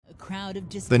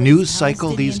The news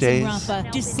cycle these days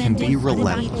can be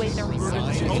relentless.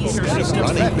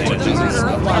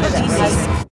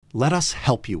 Let us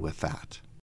help you with that.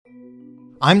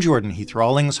 I'm Jordan Heath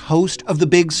Rawlings, host of The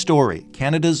Big Story,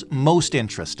 Canada's most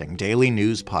interesting daily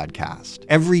news podcast.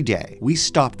 Every day, we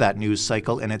stop that news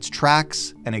cycle in its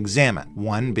tracks and examine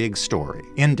one big story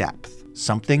in depth,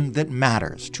 something that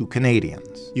matters to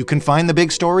Canadians. You can find The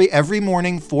Big Story every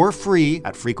morning for free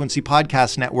at Frequency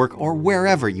Podcast Network or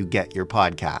wherever you get your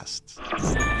podcasts.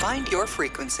 Find your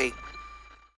frequency.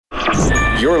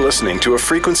 You're listening to a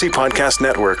Frequency Podcast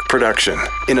Network production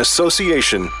in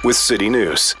association with City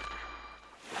News.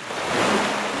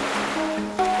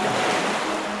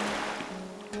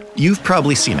 You've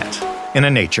probably seen it in a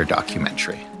nature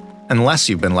documentary, unless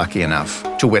you've been lucky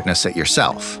enough to witness it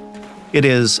yourself. It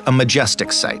is a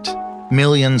majestic sight.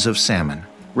 Millions of salmon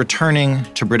returning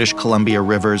to British Columbia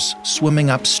rivers, swimming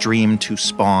upstream to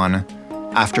spawn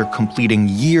after completing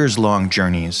years-long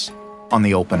journeys on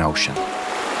the open ocean.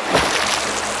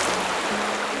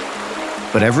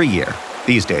 But every year,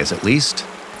 these days at least,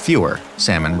 fewer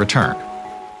salmon return.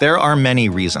 There are many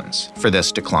reasons for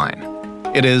this decline.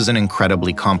 It is an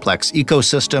incredibly complex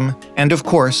ecosystem, and of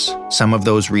course, some of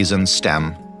those reasons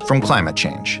stem from climate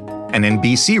change. And in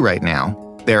BC right now,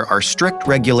 there are strict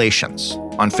regulations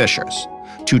on fishers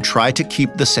to try to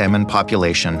keep the salmon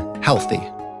population healthy.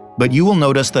 But you will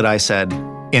notice that I said,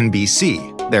 in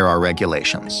BC, there are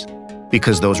regulations,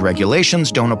 because those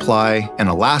regulations don't apply in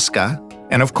Alaska,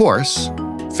 and of course,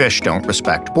 fish don't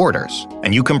respect borders.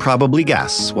 And you can probably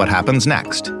guess what happens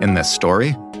next in this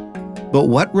story. But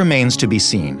what remains to be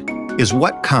seen is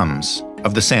what comes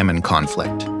of the salmon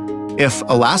conflict. If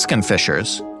Alaskan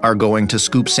fishers are going to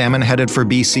scoop salmon headed for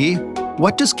BC,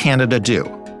 what does Canada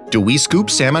do? Do we scoop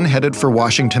salmon headed for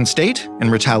Washington State in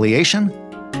retaliation?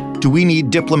 Do we need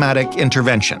diplomatic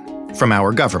intervention from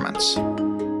our governments?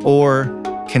 Or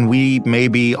can we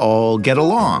maybe all get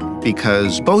along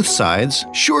because both sides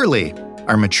surely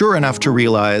are mature enough to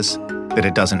realize that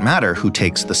it doesn't matter who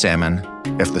takes the salmon.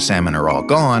 If the salmon are all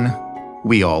gone,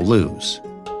 we all lose.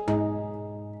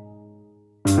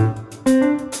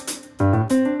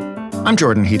 I'm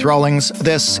Jordan Heath Rawlings.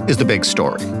 This is The Big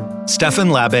Story. Stefan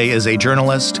Labbe is a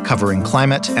journalist covering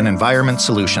climate and environment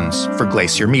solutions for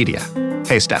Glacier Media.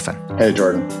 Hey, Stefan. Hey,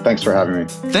 Jordan. Thanks for having me.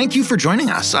 Thank you for joining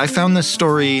us. I found this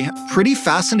story pretty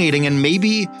fascinating, and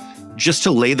maybe just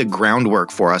to lay the groundwork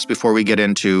for us before we get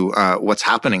into what's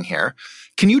happening here,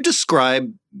 can you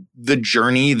describe the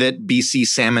journey that BC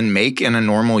salmon make in a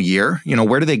normal year?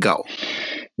 Where do they go?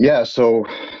 Yeah, so,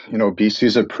 BC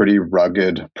is a pretty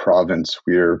rugged province.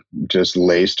 We're just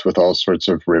laced with all sorts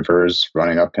of rivers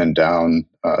running up and down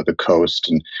the coast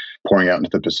and pouring out into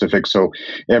the Pacific. So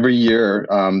every year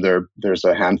there's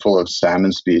a handful of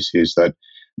salmon species that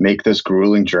make this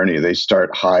grueling journey. They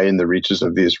start high in the reaches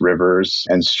of these rivers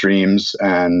and streams,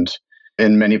 and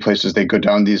in many places, they go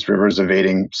down these rivers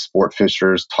evading sport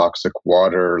fishers, toxic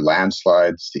water,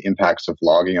 landslides, the impacts of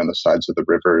logging on the sides of the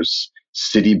rivers,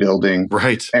 city building.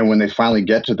 Right. And when they finally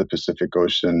get to the Pacific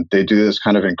Ocean, they do this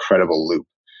kind of incredible loop.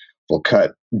 They'll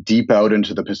cut deep out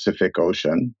into the Pacific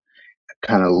Ocean,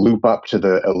 kind of loop up to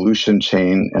the Aleutian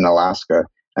chain in Alaska,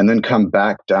 and then come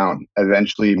back down,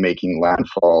 eventually making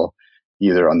landfall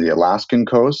either on the Alaskan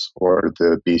coast or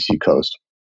the BC coast.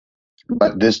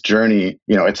 But this journey,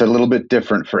 it's a little bit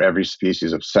different for every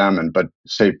species of salmon. But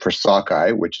say for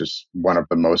sockeye, which is one of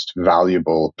the most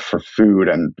valuable for food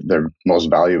and they're most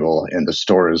valuable in the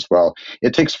store as well,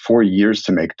 it takes 4 years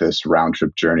to make this round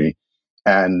trip journey.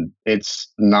 And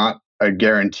it's not a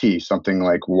guarantee. Something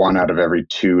like 1 out of every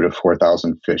 2,000 to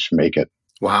 4,000 fish make it.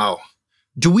 Wow.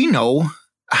 Do we know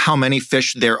how many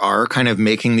fish there are kind of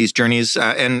making these journeys?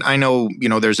 And I know,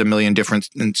 there's a million different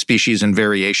species and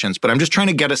variations, but I'm just trying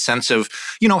to get a sense of,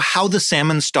 how the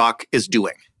salmon stock is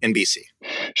doing in BC.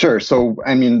 Sure. So,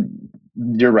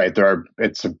 you're right.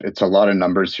 It's a lot of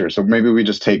numbers here. So maybe we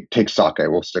just take sockeye.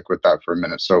 We'll stick with that for a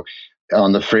minute. So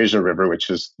on the Fraser River, which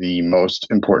is the most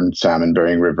important salmon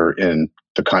bearing river in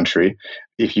the country,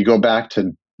 if you go back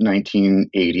to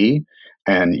 1980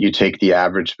 and you take the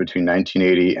average between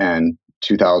 1980 and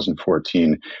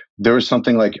 2014, there was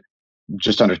something like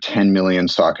just under 10 million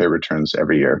sockeye returns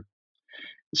every year.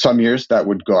 Some years that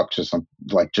would go up to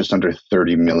just under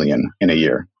 30 million in a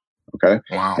year. Okay.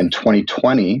 Wow. In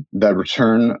 2020, the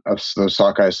return of the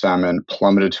sockeye salmon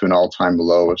plummeted to an all-time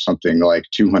low of something like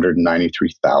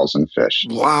 293,000 fish.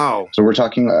 Wow. So we're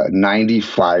talking a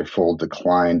 95-fold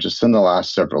decline just in the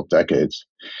last several decades.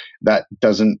 That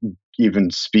doesn't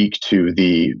even speak to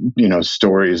the,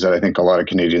 stories that I think a lot of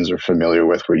Canadians are familiar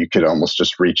with, where you could almost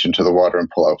just reach into the water and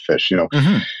pull out fish.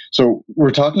 So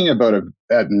we're talking about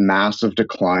a massive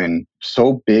decline,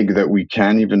 so big that we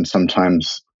can't even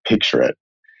sometimes picture it.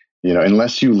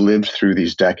 Unless you lived through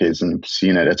these decades and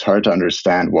seen it, it's hard to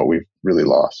understand what we've really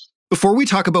lost. Before we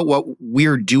talk about what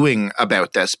we're doing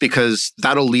about this, because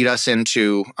that'll lead us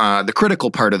into the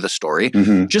critical part of the story,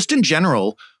 just in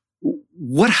general,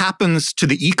 what happens to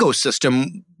the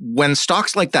ecosystem when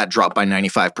stocks like that drop by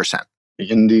 95%?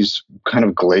 In these kind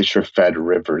of glacier-fed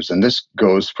rivers, and this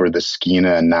goes for the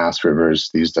Skeena and Nass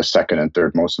rivers, the second and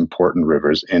third most important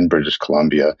rivers in British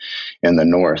Columbia in the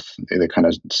north. They kind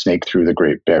of snake through the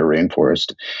Great Bear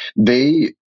Rainforest.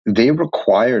 They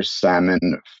require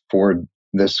salmon for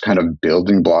this kind of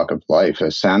building block of life.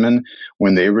 As salmon,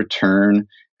 when they return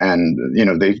and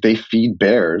they feed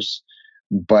bears,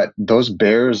 but those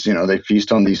bears, they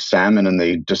feast on these salmon and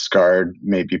they discard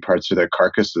maybe parts of their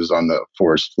carcasses on the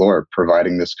forest floor,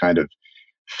 providing this kind of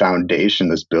foundation,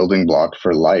 this building block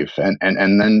for life. And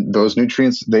then those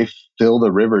nutrients, they fill the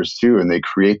rivers too, and they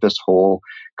create this whole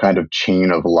kind of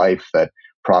chain of life that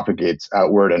propagates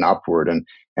outward and upward.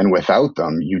 And without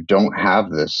them, you don't have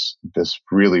this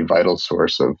really vital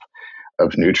source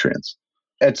of nutrients.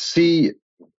 At sea,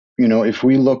 if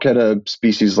we look at a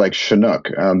species like Chinook,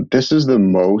 this is the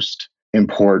most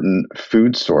important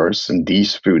food source and the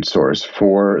food source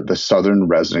for the southern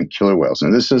resident killer whales.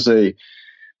 And this is a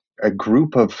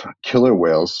group of killer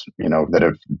whales, that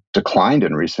have declined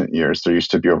in recent years. There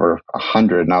used to be over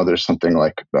 100. Now there's something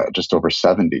like just over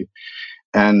 70.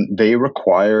 And they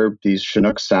require these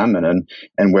Chinook salmon.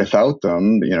 And without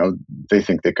them, they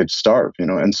think they could starve,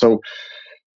 And so,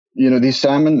 these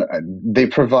salmon, they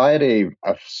provide a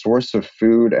source of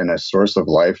food and a source of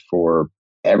life for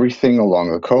everything along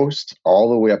the coast, all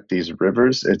the way up these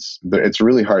rivers. It's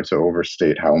really hard to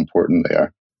overstate how important they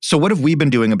are. So what have we been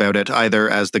doing about it, either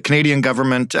as the Canadian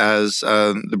government, as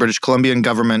the British Columbian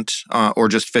government, or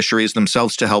just fisheries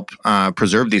themselves to help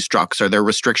preserve these stocks? Are there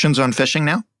restrictions on fishing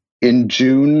now? In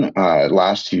June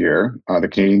last year, the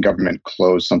Canadian government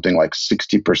closed something like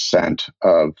 60%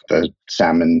 of the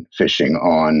salmon fishing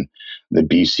on the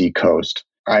BC coast.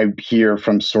 I hear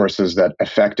from sources that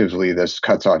effectively this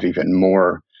cuts off even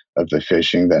more of the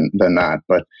fishing than that.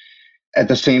 But at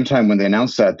the same time, when they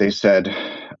announced that, they said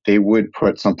they would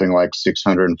put something like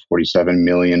 $647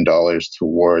 million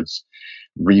towards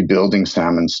rebuilding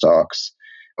salmon stocks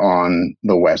on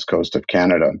the west coast of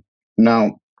Canada.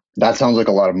 Now, that sounds like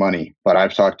a lot of money, but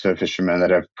I've talked to fishermen that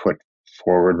have put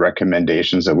forward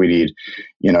recommendations that we need,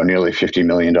 nearly $50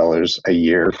 million a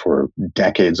year for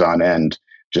decades on end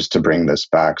just to bring this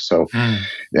back. So,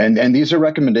 and these are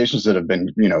recommendations that have been,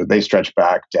 they stretch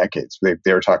back decades.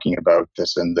 They were talking about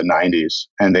this in the 90s,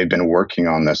 and they've been working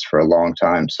on this for a long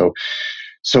time.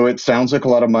 So it sounds like a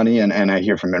lot of money, and I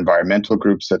hear from environmental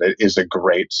groups that it is a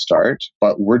great start,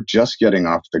 but we're just getting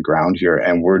off the ground here,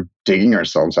 and we're digging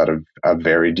ourselves out of a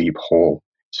very deep hole.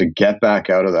 To get back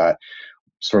out of that,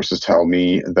 sources tell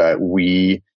me that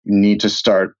we need to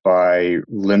start by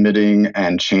limiting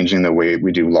and changing the way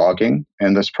we do logging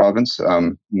in this province.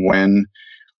 When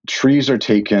trees are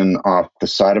taken off the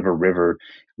side of a river,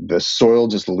 the soil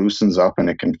just loosens up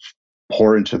and it can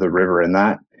pour into the river, and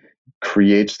that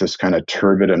creates this kind of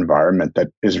turbid environment that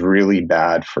is really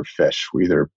bad for fish.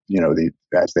 Either,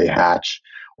 as they hatch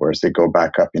or as they go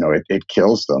back up, it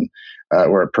kills them,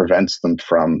 or it prevents them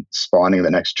from spawning the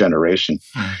next generation.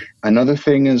 Another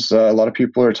thing is a lot of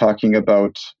people are talking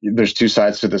about, there's two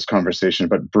sides to this conversation,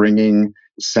 but bringing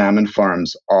salmon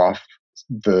farms off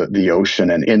the ocean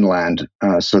and inland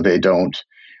so they don't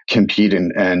compete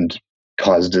and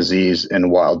cause disease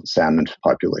in wild salmon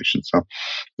populations. So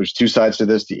there's two sides to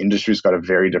this. The industry's got a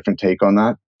very different take on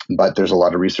that, but there's a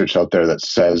lot of research out there that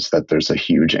says that there's a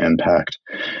huge impact.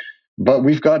 But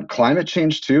we've got climate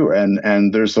change too,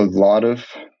 and there's a lot of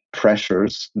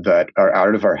pressures that are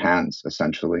out of our hands,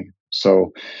 essentially.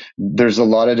 So there's a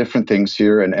lot of different things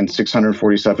here, and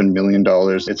 $647 million,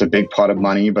 it's a big pot of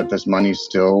money, but this money's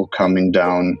still coming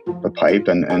down the pipe,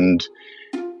 and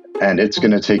it's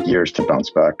going to take years to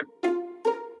bounce back.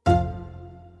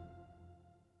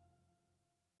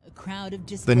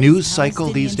 The news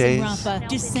cycle these days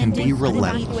can be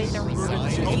relentless.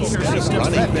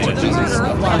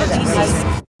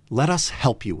 Let us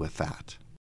help you with that.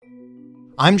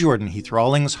 I'm Jordan Heath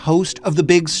Rawlings, host of The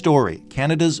Big Story,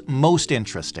 Canada's most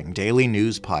interesting daily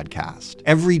news podcast.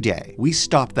 Every day, we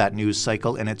stop that news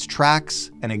cycle in its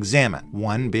tracks and examine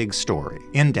one big story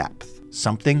in depth.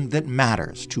 Something that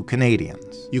matters to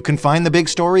Canadians. You can find The Big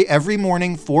Story every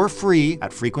morning for free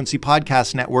at Frequency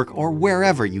Podcast Network or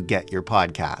wherever you get your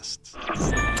podcasts.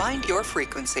 Find your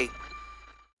frequency.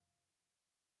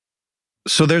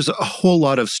 So there's a whole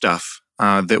lot of stuff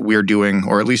that we're doing,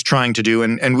 or at least trying to do.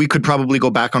 And we could probably go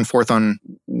back and forth on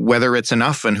whether it's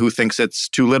enough and who thinks it's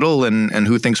too little and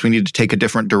who thinks we need to take a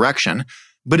different direction.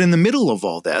 But in the middle of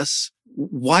all this,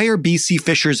 why are BC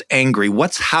fishers angry?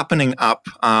 What's happening up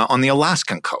on the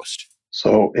Alaskan coast?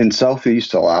 So in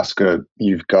Southeast Alaska,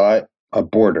 you've got a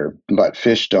border, but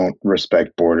fish don't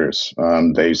respect borders.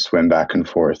 They swim back and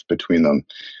forth between them.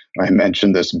 I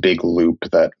mentioned this big loop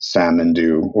that salmon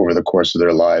do over the course of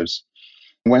their lives.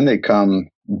 When they come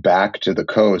back to the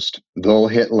coast, they'll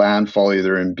hit landfall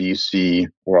either in BC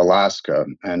or Alaska.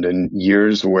 And in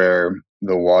years where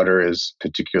the water is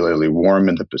particularly warm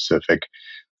in the Pacific,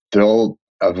 they'll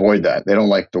avoid that. They don't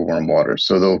like the warm water.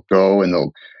 So they'll go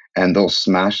and they'll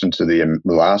smash into the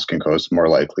Alaskan coast more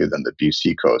likely than the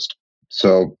BC coast.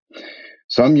 So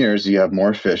some years you have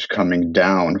more fish coming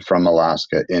down from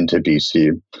Alaska into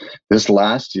BC. This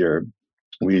last year,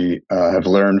 we have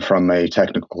learned from a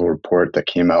technical report that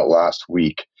came out last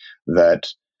week that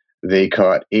they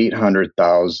caught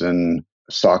 800,000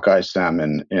 sockeye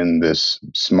salmon in this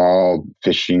small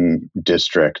fishing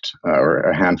district, or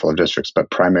a handful of districts,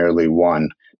 but primarily one,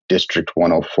 District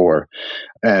 104.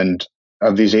 And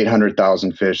of these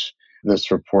 800,000 fish,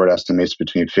 this report estimates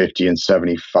between 50 and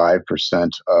 75%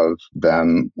 of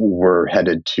them were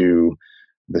headed to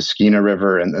the Skeena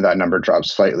River, and that number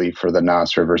drops slightly for the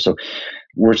Nass River. So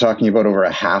we're talking about over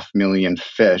 500,000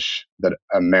 fish that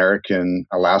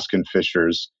Alaskan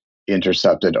fishers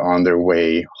intercepted on their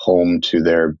way home to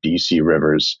their BC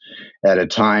rivers at a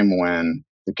time when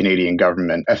the Canadian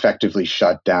government effectively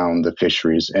shut down the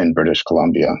fisheries in British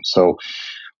Columbia. So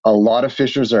a lot of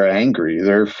fishers are angry.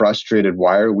 They're frustrated.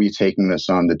 Why are we taking this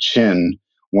on the chin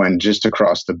when just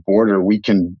across the border we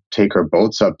can take our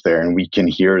boats up there and we can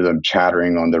hear them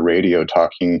chattering on the radio,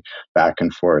 talking back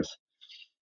and forth?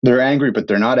 They're angry, but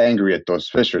they're not angry at those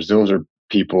fishers. Those are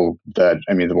people that,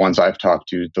 the ones I've talked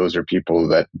to, those are people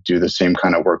that do the same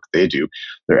kind of work they do.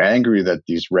 They're angry that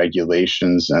these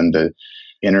regulations and the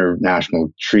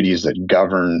international treaties that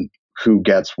govern who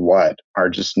gets what are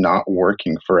just not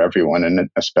working for everyone, and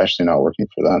especially not working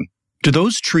for them. Do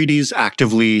those treaties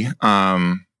actively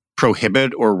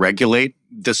prohibit or regulate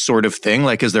this sort of thing?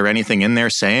 Like, is there anything in there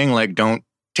saying, like, don't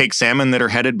take salmon that are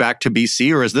headed back to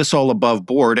BC, or is this all above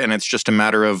board and it's just a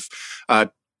matter of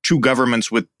two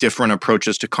governments with different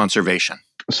approaches to conservation?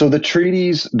 So the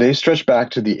treaties, they stretch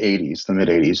back to the 80s, the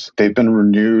mid-80s. They've been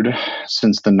renewed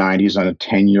since the 90s on a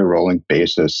 10-year rolling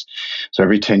basis. So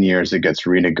every 10 years it gets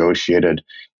renegotiated.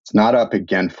 It's not up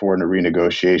again for a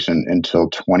renegotiation until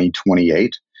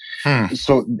 2028.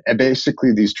 So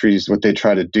basically these treaties, what they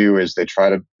try to do is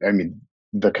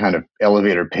the kind of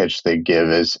elevator pitch they give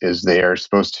is they are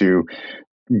supposed to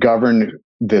govern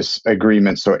this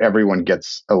agreement so everyone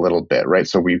gets a little bit, right?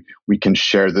 So we can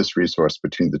share this resource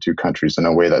between the two countries in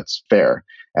a way that's fair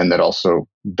and that also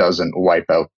doesn't wipe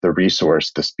out the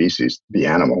resource, the species, the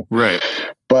animal. Right.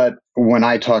 But when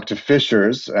I talk to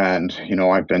fishers, and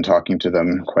I've been talking to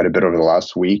them quite a bit over the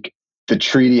last week, the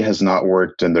treaty has not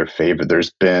worked in their favor.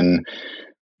 There's been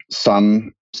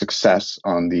some success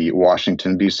on the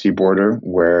Washington, BC border,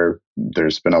 where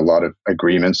there's been a lot of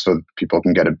agreements so people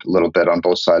can get a little bit on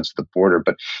both sides of the border.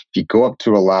 But if you go up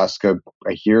to Alaska,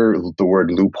 I hear the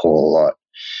word loophole a lot.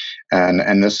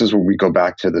 And this is where we go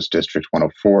back to this District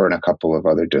 104 and a couple of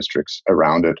other districts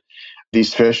around it.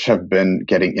 These fish have been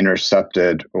getting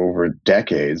intercepted over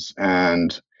decades,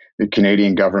 and the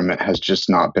Canadian government has just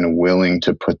not been willing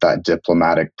to put that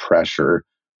diplomatic pressure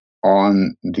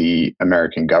on the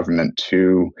American government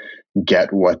to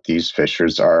get what these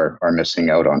fishers are missing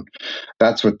out on.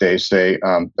 That's what they say.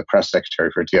 The press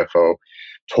secretary for TFO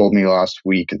told me last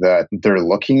week that they're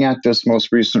looking at this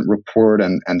most recent report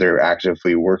and they're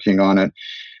actively working on it.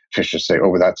 Fishers say,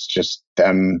 that's just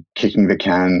them kicking the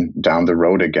can down the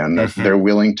road again. That they're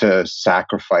willing to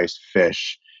sacrifice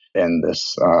fish in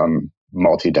this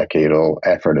multi-decadal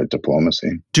effort at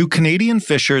diplomacy. Do Canadian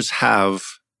fishers have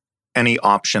any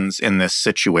options in this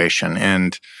situation?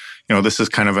 And, this is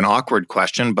kind of an awkward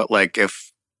question, but like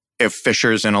if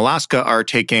fishers in Alaska are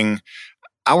taking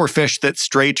our fish that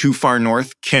stray too far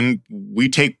north, can we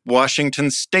take Washington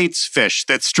State's fish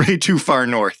that stray too far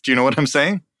north? Do you know what I'm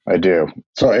saying? I do.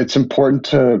 So it's important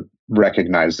to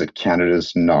recognize that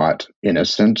Canada's not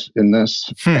innocent in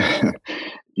this.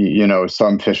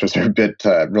 Some fishers are a bit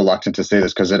reluctant to say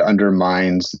this because it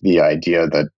undermines the idea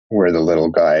that we're the little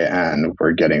guy and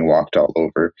we're getting walked all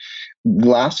over.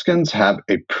 Alaskans have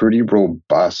a pretty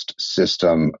robust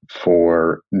system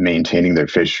for maintaining their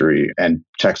fishery and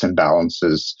checks and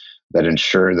balances that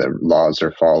ensure that laws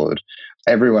are followed.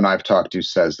 Everyone I've talked to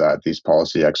says that, these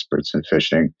policy experts in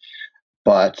fishing.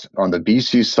 But on the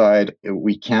BC side,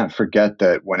 we can't forget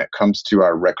that when it comes to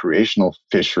our recreational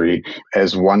fishery,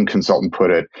 as one consultant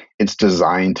put it, it's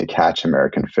designed to catch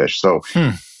American fish. So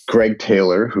Hmm. Greg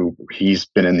Taylor, who he's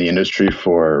been in the industry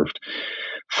for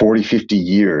 40, 50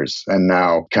 years and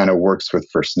now kind of works with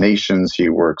First Nations. He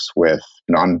works with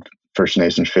non-First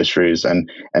Nation fisheries and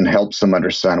helps them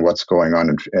understand what's going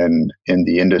on in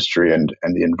the industry and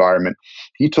the environment.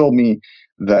 He told me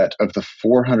that of the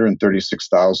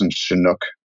 436,000 Chinook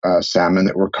salmon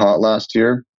that were caught last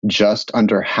year, just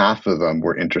under half of them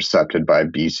were intercepted by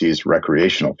BC's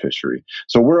recreational fishery.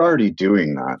 So we're already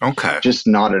doing that, Okay. just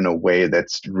not in a way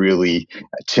that's really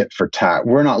tit for tat.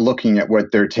 We're not looking at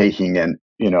what they're taking and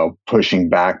pushing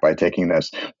back by taking this.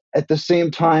 At the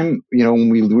same time,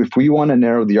 if we want to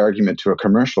narrow the argument to a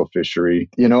commercial fishery,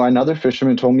 another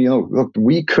fisherman told me, look,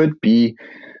 we could be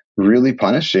really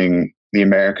punishing the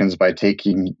Americans by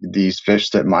taking these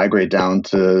fish that migrate down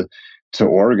to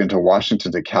Oregon, to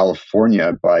Washington, to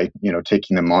California by,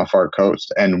 taking them off our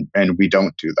coast. And we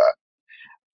don't do that.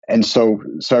 And so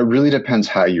it really depends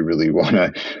how you really want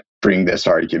to bring this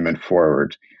argument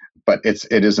forward. But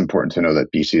it is important to know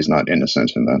that BC is not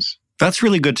innocent in this. That's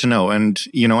really good to know. And,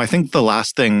 I think the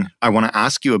last thing I want to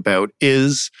ask you about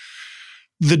is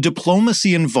the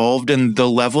diplomacy involved and the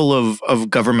level of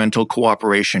governmental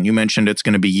cooperation. You mentioned it's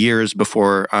going to be years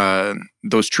before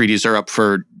those treaties are up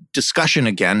for discussion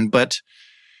again. But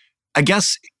I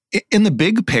guess in the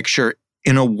big picture,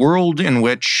 in a world in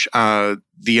which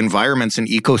the environments and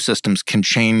ecosystems can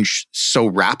change so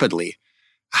rapidly,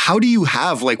 how do you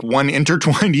have one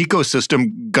intertwined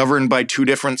ecosystem governed by two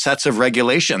different sets of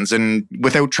regulations? And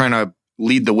without trying to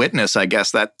lead the witness, I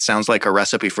guess that sounds like a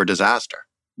recipe for disaster.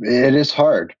 It is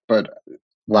hard, but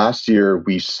last year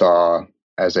we saw,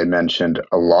 as I mentioned,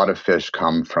 a lot of fish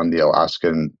come from the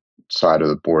Alaskan side of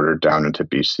the border down into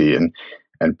BC.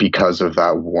 And because of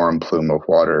that warm plume of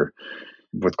water,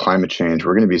 with climate change,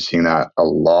 we're going to be seeing that a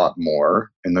lot more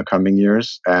in the coming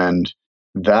years. And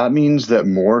that means that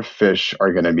more fish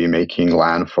are going to be making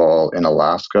landfall in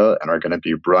Alaska and are going to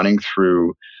be running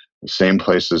through the same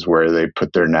places where they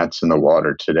put their nets in the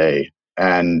water today,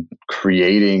 and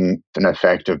creating an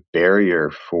effective barrier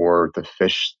for the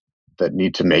fish that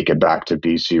need to make it back to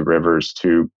BC rivers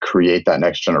to create that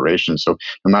next generation. So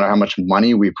no matter how much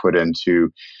money we put into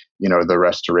the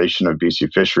restoration of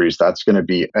BC fisheries, that's going to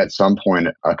be at some point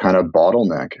a kind of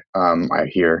bottleneck, I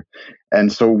hear.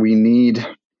 And so we need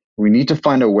to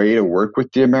find a way to work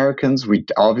with the Americans. We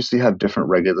obviously have different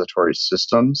regulatory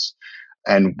systems,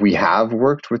 and we have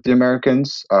worked with the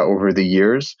Americans over the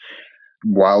years.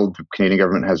 While the Canadian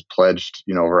government has pledged,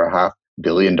 over $500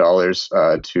 million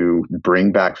to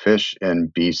bring back fish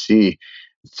in BC,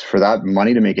 for that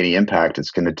money to make any impact,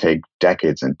 it's going to take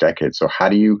decades and decades. So how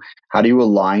do you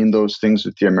align those things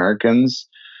with the Americans?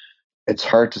 It's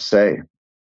hard to say.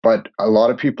 But a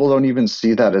lot of people don't even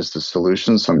see that as the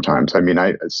solution sometimes. I mean,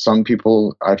 some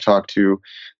people I've talked to,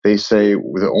 they say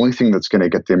the only thing that's going to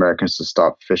get the Americans to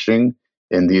stop fishing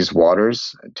in these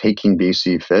waters, taking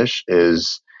BC fish,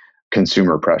 is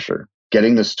consumer pressure.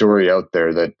 Getting the story out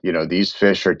there that, these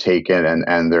fish are taken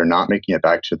and they're not making it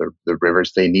back to the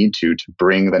rivers they need to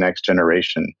bring the next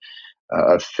generation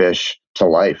of fish to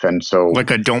life. And so, like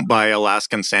a Don't Buy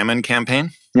Alaskan Salmon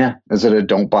campaign? Yeah. Is it a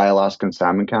Don't Buy Alaskan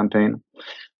Salmon campaign?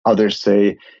 Others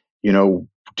say,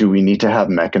 do we need to have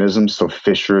mechanisms so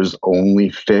fishers only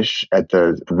fish at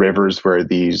the rivers where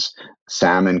these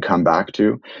salmon come back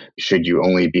to? Should you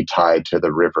only be tied to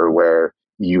the river where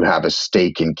you have a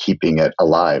stake in keeping it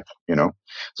alive?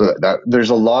 So that there's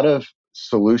a lot of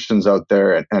solutions out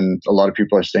there, and a lot of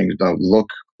people are saying, look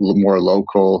more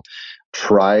local,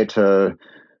 try to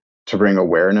bring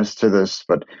awareness to this,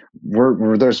 but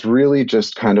there's really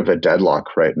just kind of a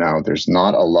deadlock right now. There's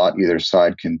not a lot either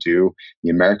side can do. The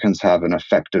Americans have an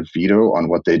effective veto on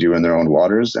what they do in their own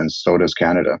waters, and so does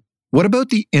Canada. What about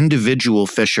the individual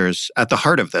fishers at the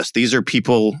heart of this? These are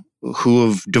people who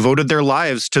have devoted their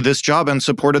lives to this job and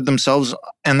supported themselves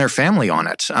and their family on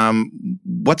it.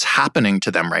 What's happening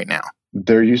to them right now?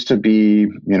 There used to be,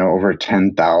 over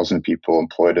 10,000 people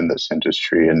employed in this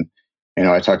industry, and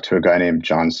I talked to a guy named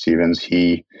John Stevens.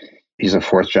 He's a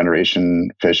fourth generation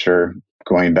fisher,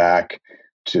 going back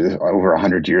to over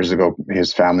 100 years ago.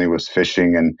 His family was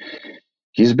fishing, and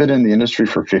he's been in the industry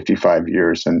for 55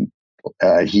 years. And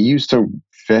he used to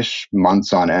fish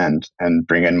months on end and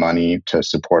bring in money to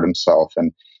support himself.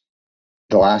 And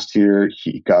the last year,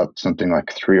 he got something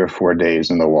like 3 or 4 days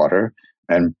in the water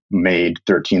and made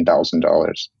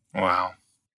 $13,000. Wow.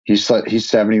 He's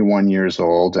 71 years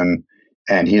old, and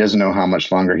he doesn't know how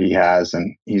much longer he has.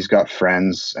 And he's got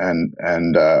friends and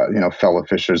fellow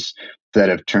fishers that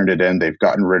have turned it in. They've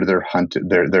gotten rid of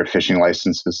their fishing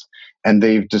licenses, and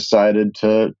they've decided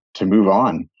to move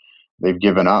on. They've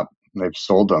given up. They've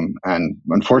sold them. And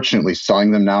unfortunately,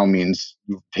 selling them now means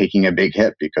taking a big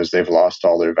hit because they've lost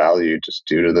all their value just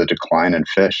due to the decline in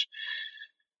fish.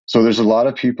 So there's a lot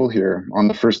of people here. On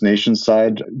the First Nation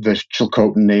side, the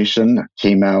Chilcotin Nation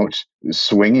came out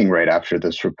swinging right after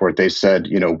this report. They said,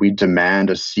 we demand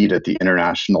a seat at the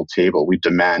international table. We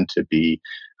demand to be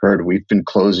heard. We've been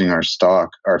closing our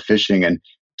fishing, and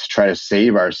to try to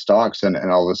save our stocks. And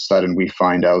all of a sudden, we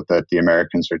find out that the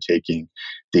Americans are taking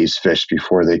these fish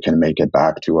before they can make it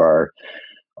back to our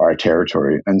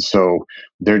territory. And so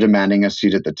they're demanding a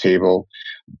seat at the table.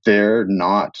 They're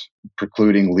not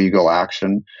precluding legal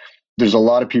action. There's a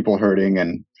lot of people hurting,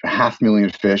 and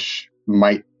 500,000 fish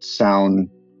might sound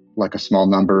like a small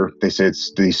number. They say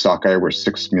the sockeye were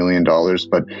 $6 million,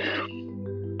 but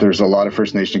there's a lot of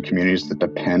First Nation communities that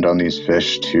depend on these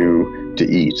fish to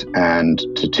eat, and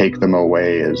to take them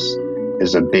away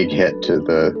is a big hit to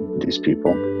these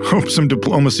people. Hope some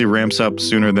diplomacy ramps up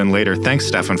sooner than later. Thanks,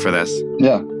 Stefan, for this.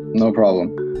 Yeah, no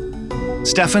problem.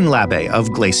 Stefan Labbe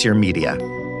of Glacier Media.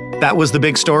 That was The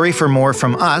Big Story. For more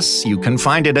from us, you can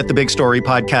find it at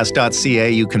thebigstorypodcast.ca.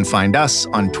 You can find us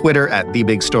on Twitter at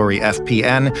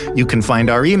TheBigStoryFPN. You can find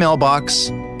our email box,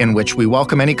 in which we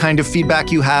welcome any kind of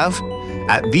feedback you have,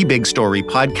 at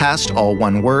thebigstorypodcast, all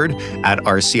one word, at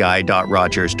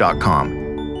rci.rogers.com.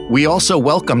 We also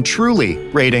welcome truly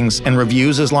ratings and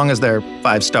reviews, as long as they're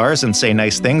 5 stars and say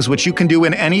nice things, which you can do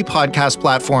in any podcast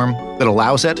platform that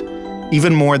allows it.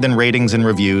 Even more than ratings and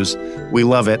reviews, we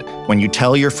love it when you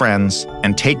tell your friends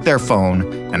and take their phone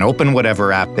and open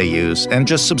whatever app they use and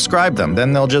just subscribe them.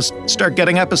 Then they'll just start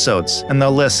getting episodes and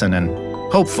they'll listen, and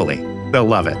hopefully they'll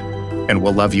love it. And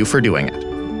we'll love you for doing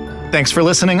it. Thanks for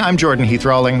listening. I'm Jordan Heath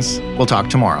Rawlings. We'll talk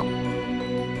tomorrow.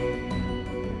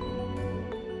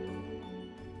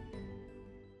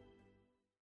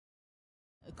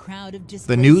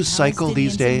 The news cycle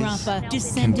these days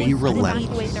can be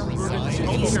relentless.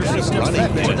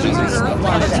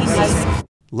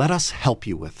 Let us help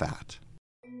you with that.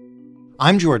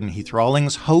 I'm Jordan Heath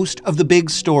Rawlings, host of The Big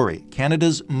Story,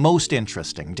 Canada's most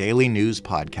interesting daily news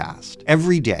podcast.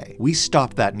 Every day, we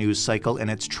stop that news cycle in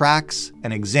its tracks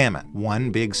and examine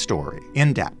one big story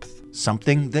in depth.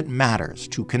 Something that matters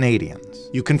to Canadians.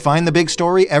 You can find The Big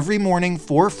Story every morning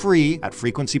for free at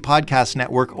Frequency Podcast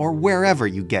Network or wherever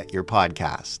you get your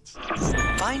podcasts.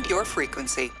 Find your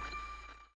frequency.